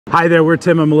Hi there, we're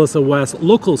Tim and Melissa West,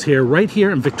 locals here, right here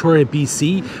in Victoria,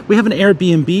 BC. We have an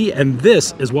Airbnb, and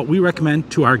this is what we recommend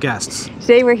to our guests.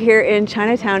 Today we're here in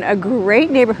Chinatown, a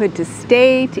great neighborhood to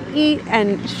stay, to eat,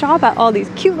 and shop at all these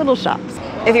cute little shops.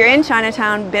 If you're in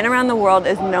Chinatown, Bin Around the World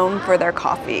is known for their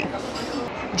coffee.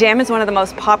 Jam is one of the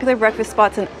most popular breakfast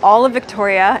spots in all of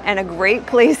Victoria and a great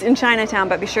place in Chinatown,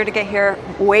 but be sure to get here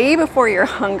way before you're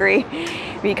hungry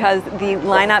because the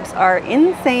lineups are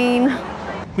insane.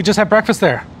 We just had breakfast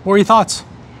there. What were your thoughts?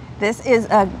 This is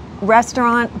a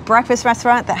breakfast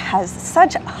restaurant that has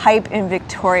such hype in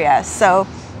Victoria, so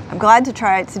I'm glad to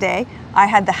try it today. I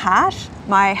had the hash.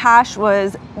 My hash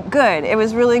was good. It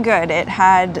was really good. It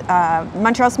had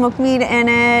Montreal smoked meat in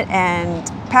it, and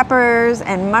peppers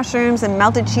and mushrooms and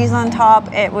melted cheese on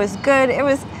top. It was good. It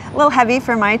was a little heavy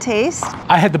for my taste.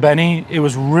 I had the Benny. It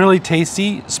was really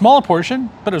tasty. Smaller portion,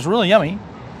 but it was really yummy.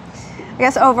 I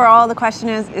guess overall the question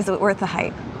is it worth the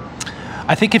hype?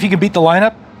 I think if you can beat the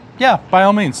lineup, yeah, by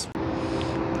all means.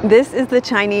 This is the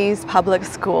Chinese public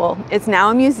school. It's now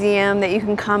a museum that you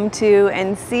can come to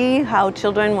and see how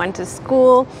children went to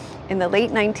school in the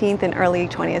late 19th and early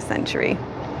 20th century.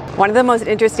 One of the most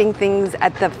interesting things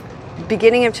at the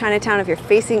beginning of Chinatown, if you're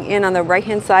facing in on the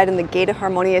right-hand side in the gate of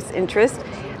Harmonious Interest,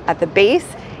 at the base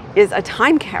is a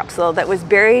time capsule that was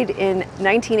buried in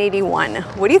 1981.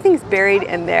 What do you think is buried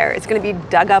in there? It's going to be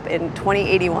dug up in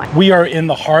 2081. We are in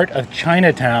the heart of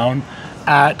Chinatown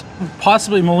at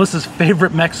possibly Melissa's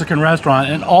favorite Mexican restaurant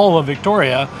in all of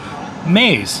Victoria,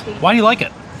 Maze. Why do you like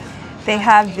it? They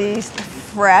have these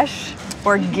fresh,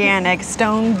 organic,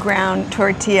 stone ground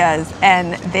tortillas,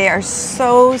 and they are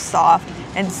so soft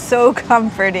and so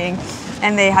comforting.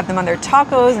 And they have them on their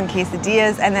tacos and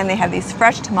quesadillas, and then they have these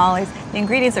fresh tamales. The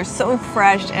ingredients are so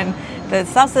fresh, and the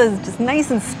salsa is just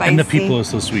nice and spicy. And the people are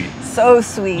so sweet. So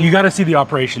sweet. You got to see the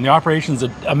operation. The operation's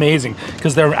amazing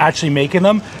because they're actually making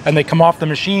them, and they come off the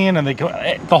machine, and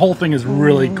the whole thing is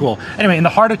really cool. Anyway, in the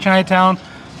heart of Chinatown,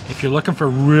 if you're looking for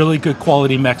really good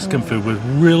quality Mexican food with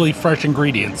really fresh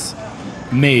ingredients,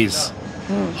 Maze,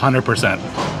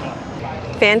 100%.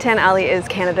 Fantan Alley is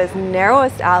Canada's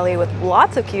narrowest alley with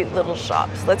lots of cute little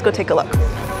shops. Let's go take a look.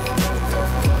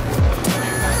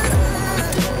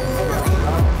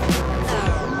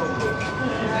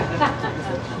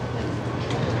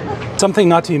 Something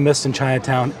not to be missed in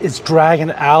Chinatown is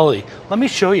Dragon Alley. Let me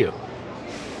show you.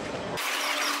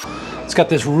 It's got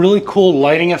this really cool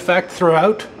lighting effect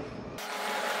throughout.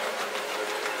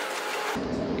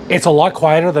 It's a lot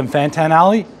quieter than Fantan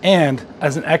Alley, and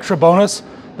as an extra bonus,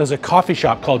 there's a coffee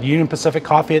shop called Union Pacific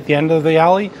Coffee at the end of the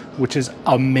alley, which is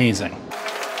amazing.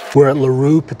 We're at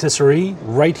LaRue Patisserie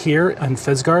right here in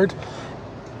Fisgard.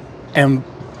 And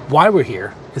why we're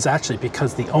here is actually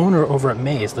because the owner over at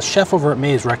Maze, the chef over at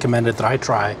Maze, recommended that I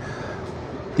try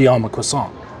the almond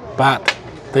croissant. But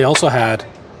they also had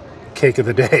cake of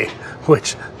the day,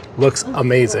 which looks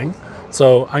amazing.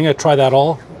 So I'm gonna try that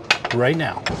all right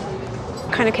now.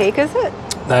 What kind of cake is it?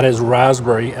 That is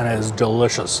raspberry, and it is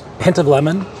delicious. Hint of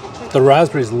lemon. The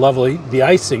raspberry is lovely. The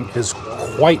icing is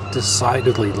quite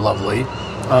decidedly lovely.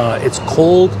 It's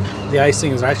cold. The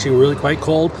icing is actually really quite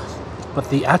cold, but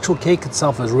the actual cake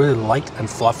itself is really light and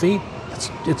fluffy.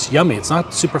 It's yummy. It's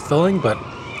not super filling, but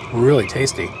really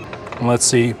tasty. And let's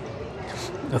see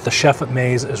if the chef at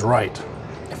Maze is right.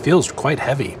 It feels quite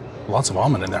heavy. Lots of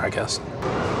almond in there, I guess.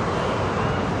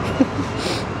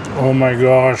 Oh my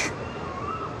gosh.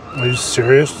 Are you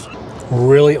serious?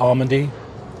 Really almondy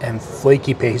and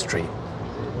flaky pastry.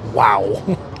 Wow.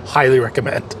 Highly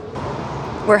recommend.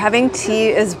 We're having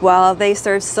tea as well. They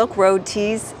serve Silk Road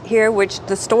teas here, which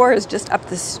the store is just up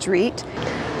the street.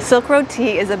 Silk Road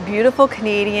Tea is a beautiful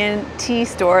Canadian tea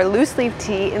store, loose leaf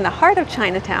tea in the heart of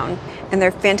Chinatown. And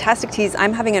they're fantastic teas.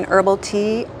 I'm having an herbal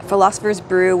tea, Philosopher's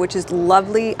Brew, which is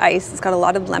lovely ice. It's got a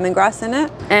lot of lemongrass in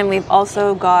it. And we've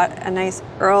also got a nice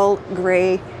Earl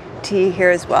Grey tea here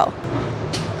as well.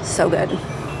 So good.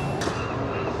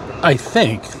 I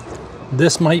think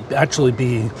this might actually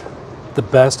be the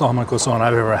best almond croissant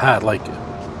I've ever had. Like,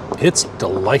 it's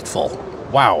delightful.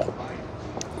 Wow.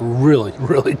 Really,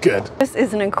 really good. This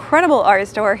is an incredible art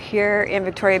store here in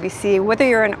Victoria, BC. Whether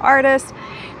you're an artist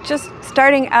just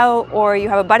starting out or you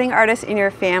have a budding artist in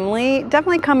your family,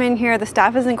 definitely come in here. The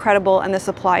staff is incredible and the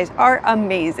supplies are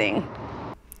amazing.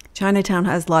 Chinatown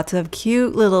has lots of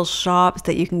cute little shops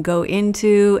that you can go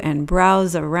into and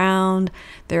browse around.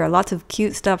 There are lots of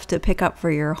cute stuff to pick up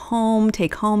for your home,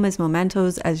 take home as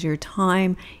mementos as your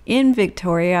time in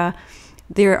Victoria.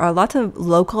 There are lots of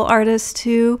local artists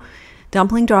too.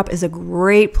 Dumpling Drop is a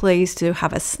great place to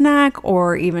have a snack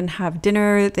or even have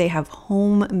dinner. They have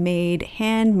homemade,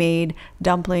 handmade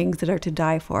dumplings that are to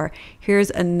die for.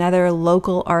 Here's another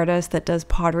local artist that does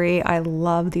pottery. I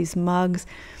love these mugs.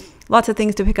 Lots of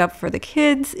things to pick up for the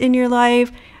kids in your life.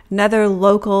 Another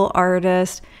local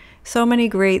artist. So many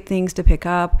great things to pick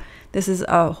up. This is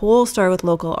a whole store with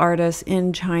local artists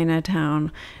in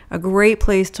Chinatown. A great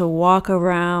place to walk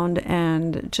around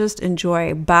and just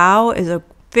enjoy. Bao is a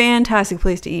fantastic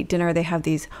place to eat dinner. They have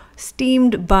these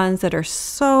steamed buns that are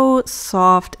so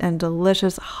soft and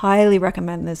delicious. Highly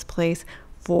recommend this place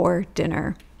for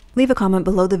dinner. Leave a comment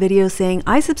below the video saying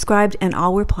I subscribed and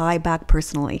I'll reply back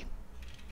personally.